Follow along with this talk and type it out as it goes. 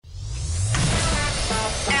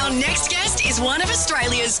Our next guest is one of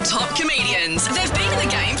Australia's top comedians. They've been in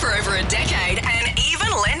the game for over a decade and even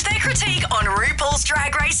lent their critique on RuPaul's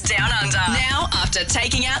Drag Race Down Under. Now, after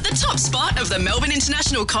taking out the top spot of the Melbourne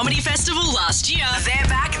International Comedy Festival last year, they're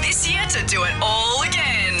back this year to do it all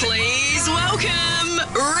again. Please welcome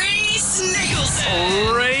Reese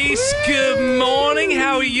Nicholson. Reese, good morning.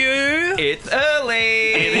 How are you? It's early.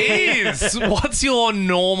 It is. What's your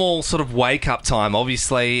normal sort of wake-up time?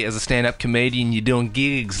 Obviously, as a stand-up comedian, you're doing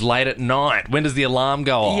gigs late at night. When does the alarm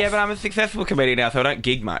go off? Yeah, but I'm a successful comedian now, so I don't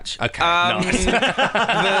gig much. Okay, nice.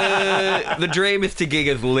 The dream is to gig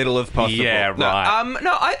as little as possible. Yeah,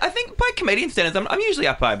 right. I think by comedian standards, I'm usually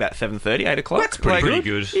up by about 7:30, 8 o'clock. That's pretty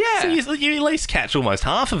good. Yeah. So you at least catch almost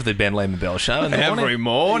half of the Ben Lehman Bell show in the Every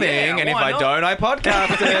morning, Yeah, and if why I not? don't, I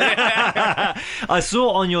podcast it. I saw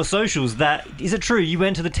on your socials that, is it true, you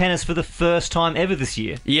went to the tennis for the first time ever this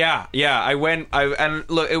year? Yeah, and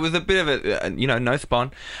look, it was a bit of a, no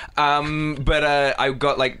spawn, but I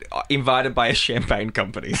got invited by a champagne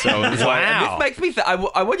company, so it was and this makes me.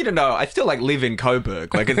 I want you to know, I still live in Coburg,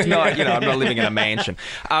 it's not, I'm not living in a mansion,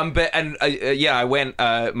 I went.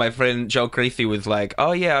 My friend Joel Creasy was like,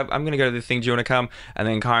 oh yeah, I'm gonna go to this thing. Do you want to come? And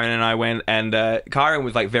then Kyron and I went, and Kyron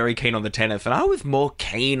was very keen on the tennis, and I was more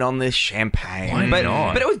keen on the champagne. Why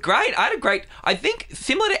not? But it was great. I think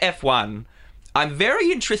similar to F1. I'm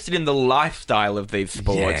very interested in the lifestyle of these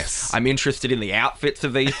sports. Yes. I'm interested in the outfits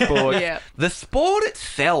of these sports. Yeah. The sport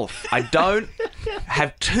itself, I don't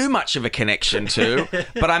have too much of a connection to,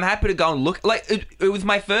 but I'm happy to go and look. It was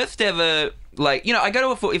my first ever. I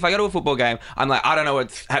go to if I go to a football game, I'm I don't know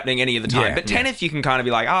what's happening any of the time. Yeah, but tennis, you can kind of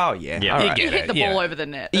be all right. You all get hit the Yeah. ball over the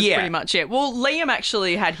net. That's pretty much it. Well, Liam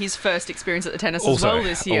actually had his first experience at the tennis as well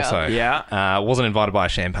this year. Wasn't invited by a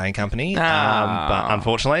champagne company, but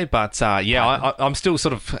unfortunately. But I'm still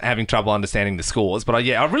sort of having trouble understanding the scores. But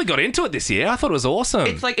I really got into it this year. I thought it was awesome.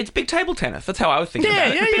 It's big table tennis. That's how I was thinking about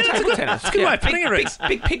it. Big table tennis. That's a good way of putting it, Reece.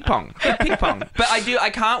 Big ping pong. But I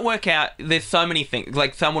can't work out. There's so many things.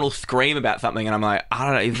 Someone will scream about something, and I'm I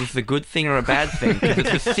don't know, is this a good thing or a bad thing? Because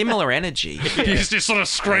it's a similar energy. He's just sort of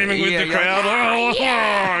screaming with the crowd.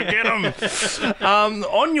 Get him!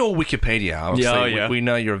 On your Wikipedia, obviously, we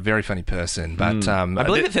know you're a very funny person, but I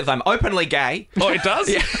believe it says I'm openly gay. Oh, it does.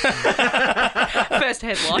 First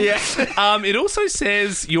headline. Yeah. It also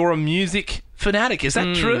says you're a music fanatic. Is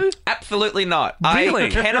that true? Absolutely not. Really? I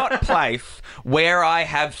cannot place where I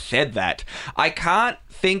have said that. I can't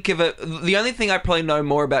think of it. The only thing I probably know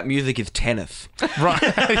more about music is tennis. Right.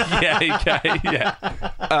 Yeah.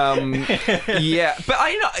 Yeah, but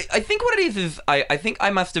I think what it is I think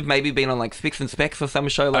I must have maybe been on Spicks and Specks or some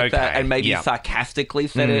show like that, and maybe sarcastically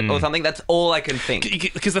said it or something. That's all I can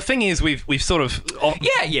think. Because the thing is, we've sort of off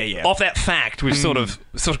that fact, we've sort of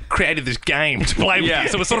created this game to play with you.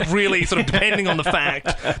 So we're sort of really depending on the fact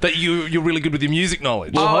that you're really good with your music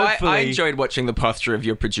knowledge. Well, I hopefully- enjoyed watching the posture of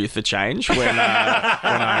your producer change when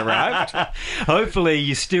I arrived. Hopefully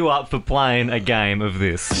you're still up for playing a game of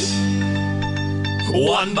this.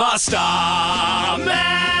 One bar star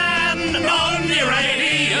man on your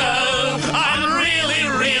radio. I'm really,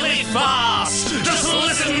 really fast. Just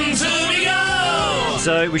listen to me go.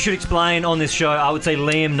 So we should explain on this show, I would say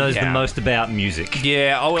Liam knows the most about music.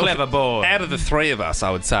 Yeah, Clever boy. Out of the three of us, I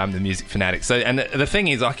would say I'm the music fanatic. So, and the thing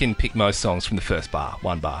is, I can pick most songs from the first bar,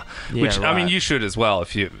 one bar. Yeah, which I right. mean, you should as well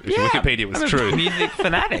if your Wikipedia was I'm true. a music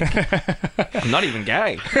fanatic. I'm not even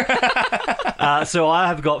gay. So I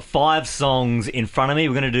have got 5 songs in front of me.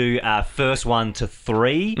 We're going to do first 1 to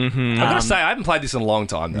 3. I've got to say, I haven't played this in a long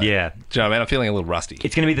time, though. Yeah. Do you know what I mean? I'm feeling a little rusty.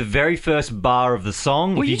 It's going to be the very first bar of the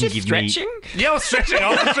song. Were If you can just give stretching? Yeah, I was stretching. I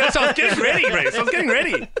was getting ready, Reece. I was getting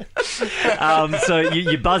ready. So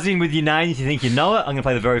you buzz in with your name if you think you know it. I'm going to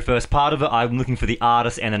play the very first part of it. I'm looking for the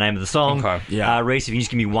artist and the name of the song. Okay. Yeah. Reece, if you can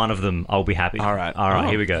just give me one of them, I'll be happy. All right.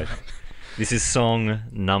 Here we go. This is song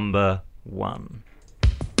number 1.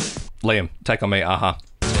 Liam, take on me. Aha.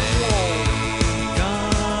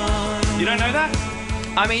 You don't know that?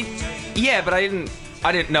 I mean, yeah, but I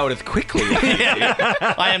didn't know it as quickly.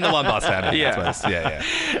 I am the one bar fan. Yeah. I suppose. Yeah.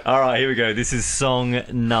 All right, here we go. This is song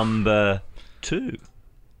number 2.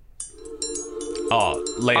 Oh,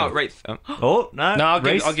 Liam. Oh, Reece. Oh, no. No,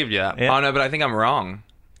 Reece? I'll give you that. Yeah. Oh, no, but I think I'm wrong.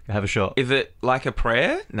 Have a shot. Is it Like a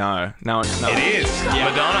Prayer? No, it's not. It is.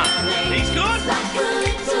 Madonna. He's good.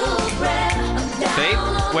 See?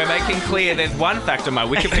 We're making clear there's one fact on my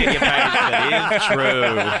Wikipedia page that is true.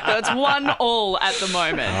 So it's 1-1 at the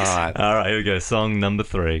moment. All right, here we go. Song number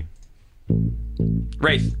 3.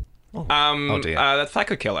 Reece. Oh, dear. That's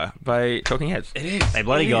Psycho Killer by Talking Heads. It is. They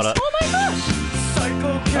bloody got it. Oh my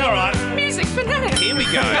gosh. All right. Music fanatic. Here we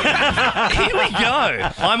go. Here we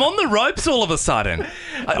go. I'm on the ropes all of a sudden.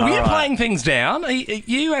 Were you playing things down? Are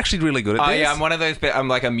you actually really good at this? Oh, yeah, I'm one of those. I'm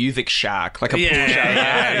like a music shark, like a pool shark. No,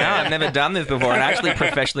 I've never done this before. And I actually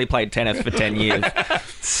professionally played tennis for 10 years.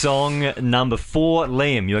 Song number 4,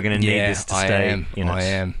 Liam. You're going to need this to stay in it. I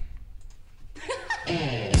am.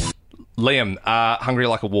 Liam, Hungry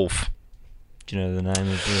Like a Wolf. Do you know the name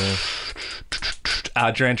of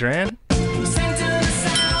the... Duran Duran. Let's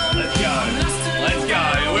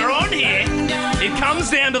go. We're on here. It comes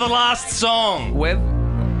down to the last song.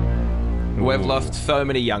 We've lost so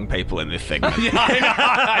many young people in this segment. Yeah,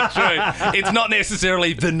 I know. True. It's not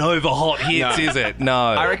necessarily the Nova Hot Hits, is it? No.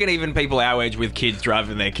 I reckon even people our age with kids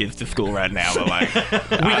driving their kids to school right now are like...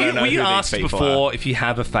 Were you asked before if you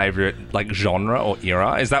have a favourite like genre or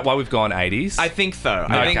era? Is that why we've gone 80s? I think so.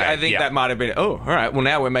 I think that might have been... Oh, all right. Well,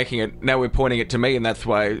 now we're making it... Now we're pointing it to me, and that's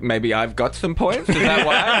why maybe I've got some points. Is that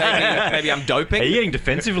why? Maybe I'm doping? Are you getting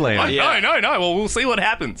defensive, Liam? No. Well, we'll see what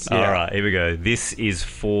happens. Yeah. All right, here we go. This is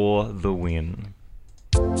for the win.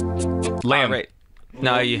 Liam.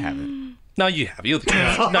 No, you haven't. No, you have. You're the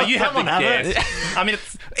guest. No, you have the guest. I mean,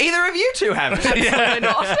 it's... Either of you two haven't. Absolutely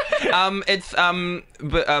not. It's Time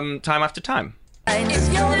After Time. And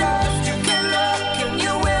if you're lost, you can look and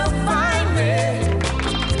you will find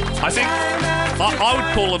me. I think I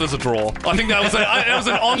would call it as a draw. I think that was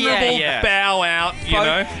an honourable bow out. You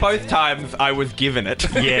know, both times I was given it.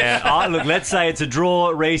 Yeah. Look, let's say it's a draw,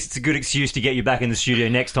 Reese. It's a good excuse to get you back in the studio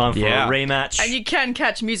next time for a rematch. And you can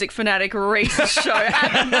catch Music Fanatic Reese's show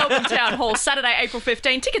at the Melbourne Town Hall Saturday, April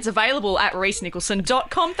 15. Tickets available at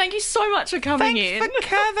reesenicholson.com. Thank you so much for coming in. Thanks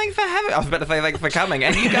for having me. I was about to say thanks for coming.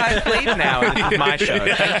 And you guys leave now. This is my show.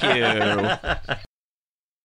 Thank you.